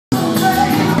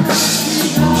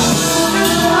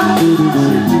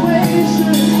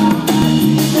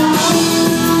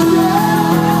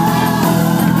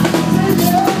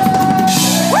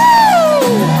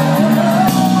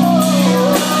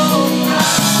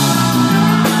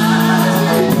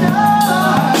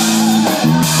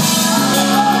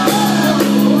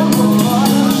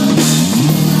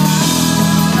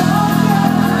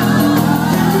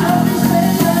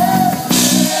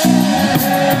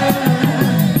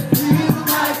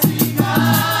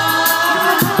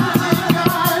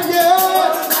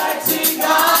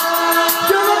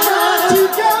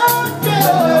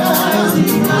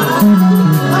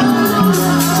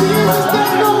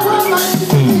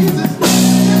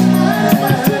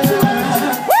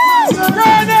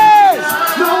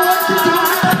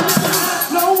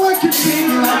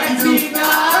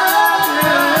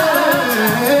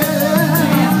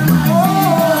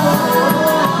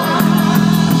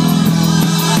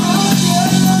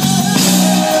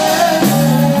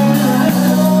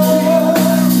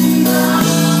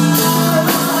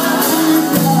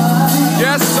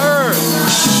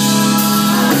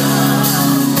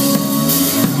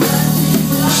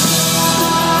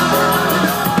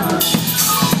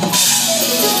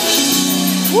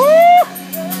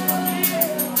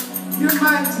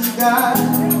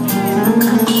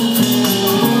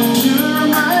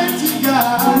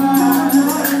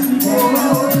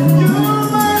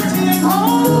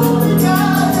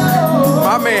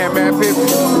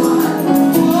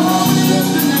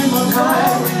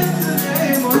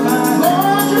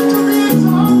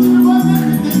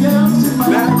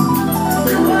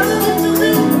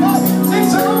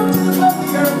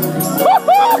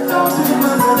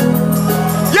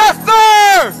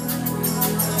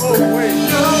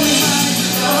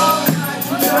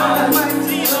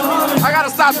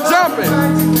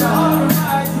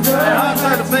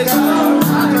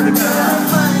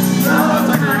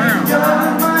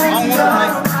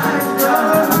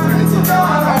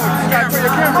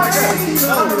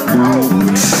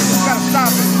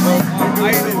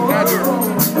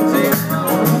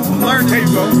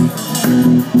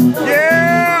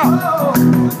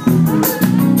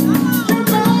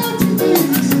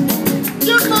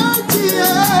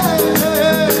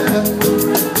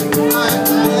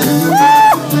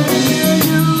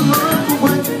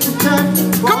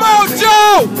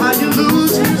How you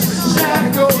lose your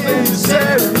shackle and you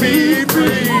set me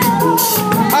free.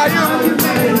 How you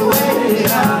made a way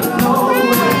out of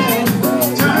nowhere.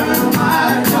 Turn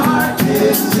my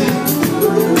darkness into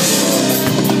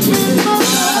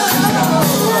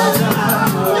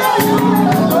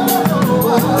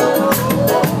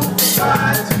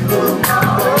try to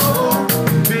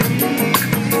be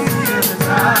in the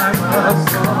time of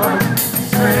storm.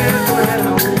 Strength when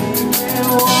the weak and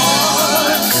worn.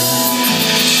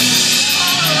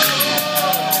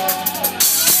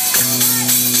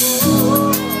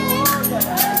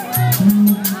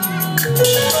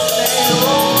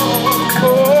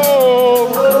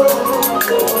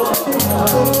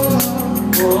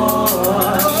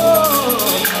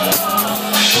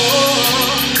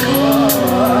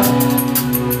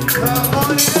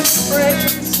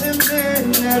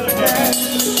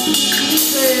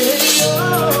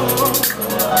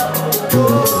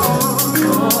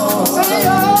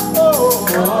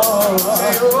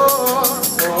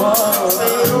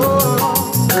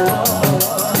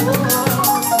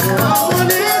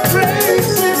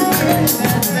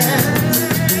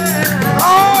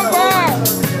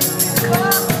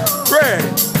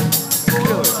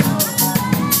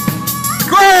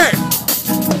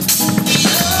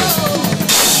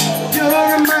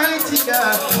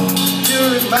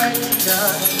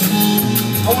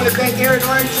 I want to thank Eric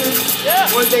Larson. I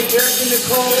want to thank Eric and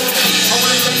Nicole. I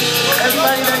want to thank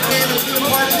everybody that came and stood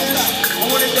part of this. I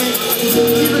want to thank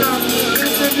even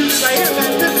Mr. Music right here,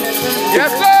 man.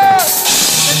 Yes, sir!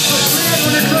 Thanks for Fred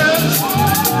on the drums,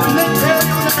 for Nick Perry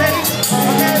on the bass, for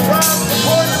man Rob, the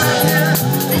corner right here.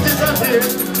 He's just up here.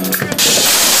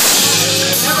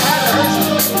 Never had to hurt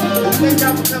you. Thank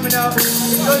y'all for coming out.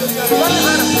 Learn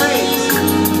how to praise.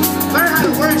 Learn how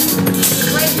to worship.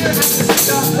 Right here, I can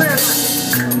see y'all prayer.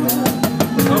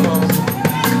 Come on.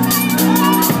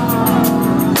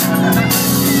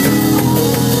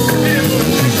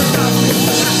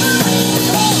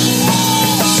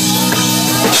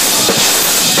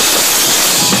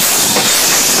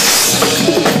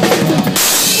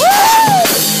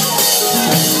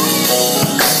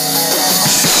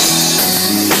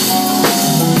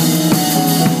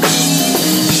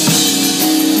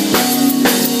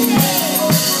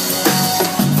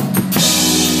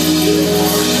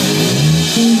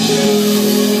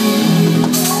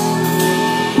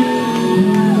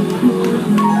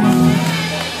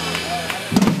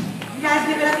 You guys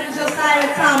give it up to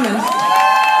Josiah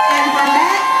Thomas.